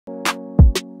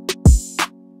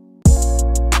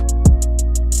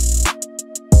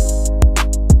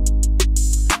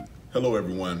Hello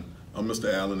everyone, I'm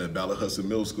Mr. Allen at Ballard-Hudson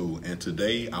Middle School, and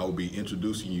today I will be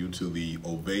introducing you to the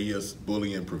Oveus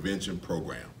Bullying Prevention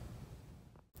Program.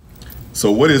 So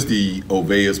what is the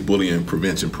Oveus Bullying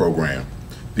Prevention Program?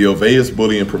 The Oveus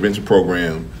Bullying Prevention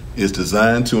Program is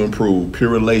designed to improve peer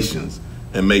relations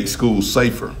and make schools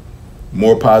safer,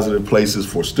 more positive places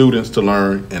for students to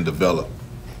learn and develop.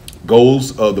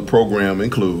 Goals of the program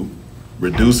include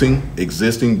reducing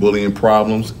existing bullying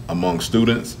problems among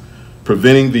students,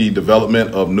 preventing the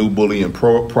development of new bullying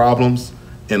problems,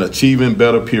 and achieving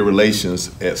better peer relations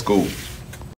at school.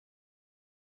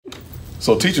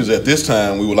 So teachers, at this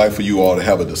time, we would like for you all to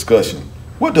have a discussion.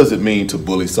 What does it mean to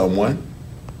bully someone?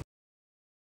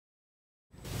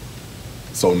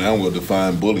 So now we'll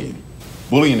define bullying.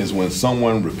 Bullying is when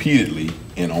someone repeatedly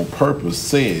and on purpose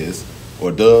says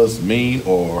or does mean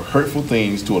or hurtful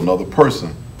things to another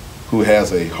person who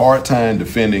has a hard time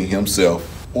defending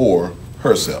himself or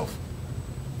herself.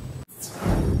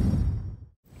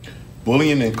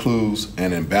 Bullying includes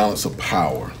an imbalance of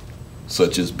power,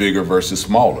 such as bigger versus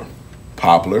smaller,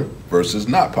 popular versus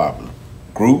not popular,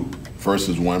 group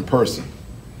versus one person.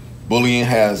 Bullying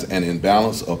has an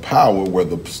imbalance of power where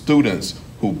the students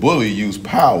who bully use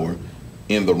power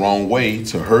in the wrong way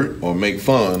to hurt or make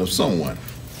fun of someone.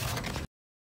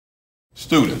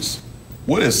 Students,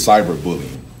 what is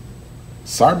cyberbullying?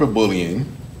 Cyberbullying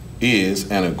is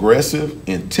an aggressive,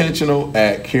 intentional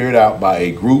act carried out by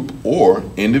a group or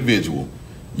individual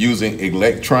using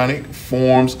electronic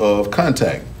forms of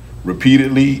contact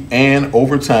repeatedly and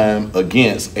over time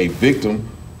against a victim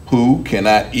who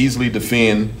cannot easily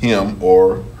defend him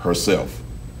or herself.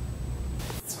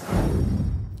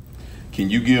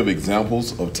 Can you give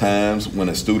examples of times when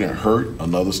a student hurt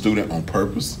another student on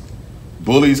purpose?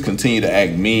 Bullies continue to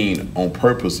act mean on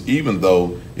purpose even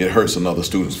though it hurts another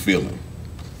student's feeling.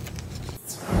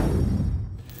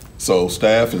 So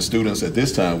staff and students, at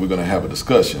this time, we're going to have a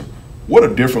discussion. What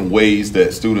are different ways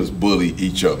that students bully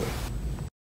each other?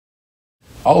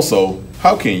 Also,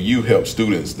 how can you help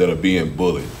students that are being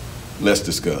bullied? Let's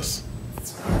discuss.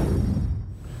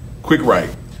 Quick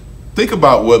write. Think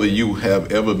about whether you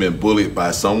have ever been bullied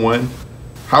by someone.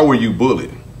 How were you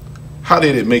bullied? How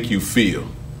did it make you feel?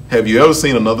 Have you ever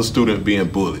seen another student being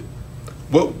bullied?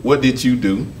 What did you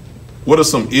do? What are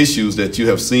some issues that you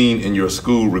have seen in your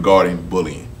school regarding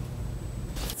bullying?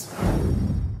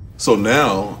 So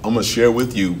now I'm going to share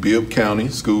with you Bibb County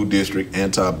School District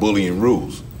anti-bullying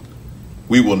rules.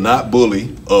 We will not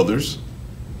bully others.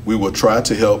 We will try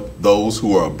to help those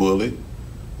who are bullied.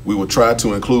 We will try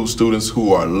to include students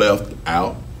who are left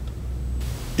out.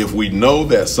 If we know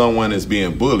that someone is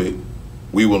being bullied,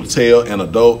 we will tell an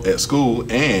adult at school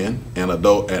and an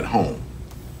adult at home.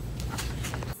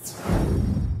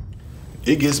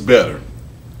 It gets better.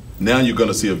 Now you're going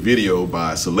to see a video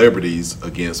by celebrities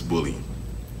against bullying.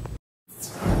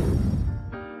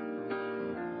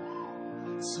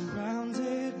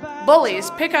 Bullies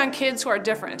pick on kids who are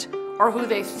different or who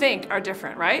they think are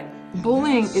different, right?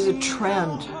 Bullying is a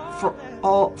trend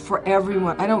for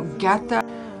everyone. I don't get that.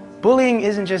 Bullying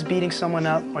isn't just beating someone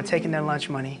up or taking their lunch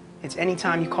money. It's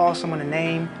anytime you call someone a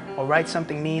name or write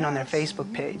something mean on their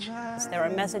Facebook page. There are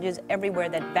messages everywhere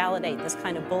that validate this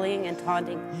kind of bullying and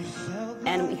taunting,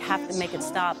 and we have to make it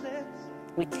stop.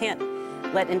 We can't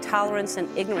let intolerance and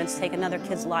ignorance take another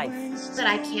kid's life. That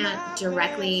I can't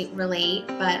directly relate,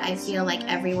 but I feel like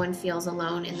everyone feels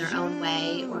alone in their own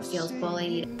way or feels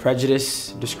bullied.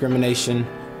 Prejudice, discrimination,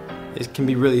 it can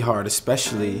be really hard,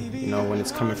 especially, when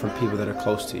it's coming from people that are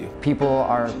close to you. People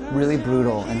are really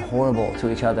brutal and horrible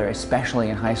to each other, especially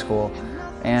in high school.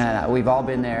 And we've all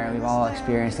been there, we've all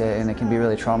experienced it, and it can be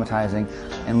really traumatizing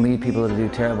and lead people to do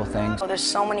terrible things. There's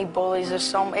so many bullies,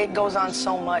 it goes on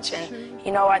so much,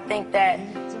 and I think that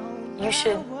you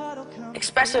should,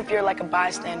 especially if you're like a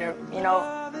bystander,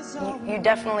 you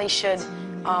definitely should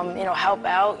help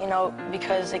out,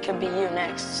 because it could be you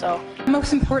next. So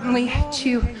most importantly,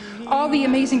 to all the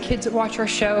amazing kids that watch our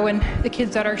show and the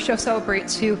kids that our show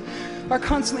celebrates who are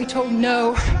constantly told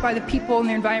no by the people in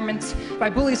their environments, by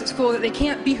bullies at school, that they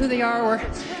can't be who they are or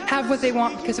have what they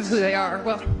want because of who they are.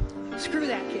 Well, screw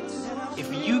that, kids.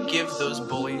 If you give those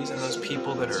bullies and those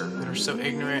people that are so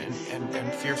ignorant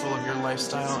and fearful of your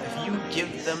lifestyle, if you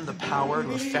give them the power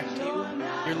to affect you,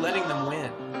 you're letting them win.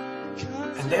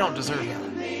 And they don't deserve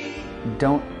that.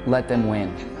 Don't let them win,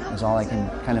 is all I can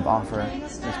kind of offer.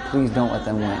 Just please don't let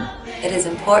them win. It is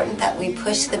important that we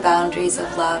push the boundaries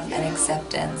of love and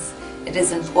acceptance. It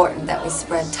is important that we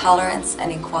spread tolerance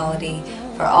and equality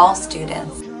for all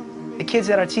students. The kids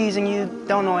that are teasing you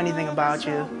don't know anything about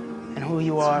you and who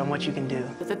you are and what you can do.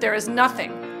 That there is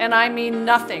nothing And I mean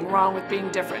nothing wrong with being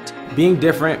different. Being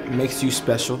different makes you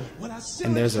special,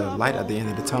 and there's a light at the end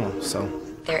of the tunnel, so.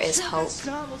 There is hope,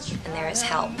 and there is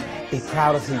help. Be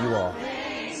proud of who you are.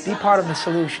 Be part of the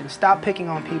solution. Stop picking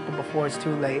on people before it's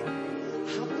too late.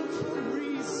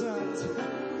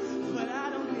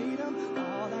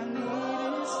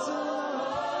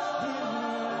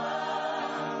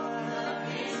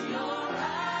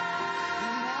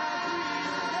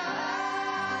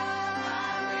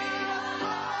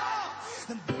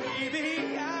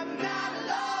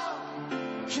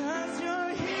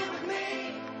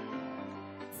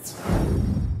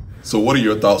 So what are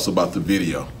your thoughts about the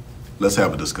video? Let's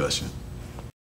have a discussion.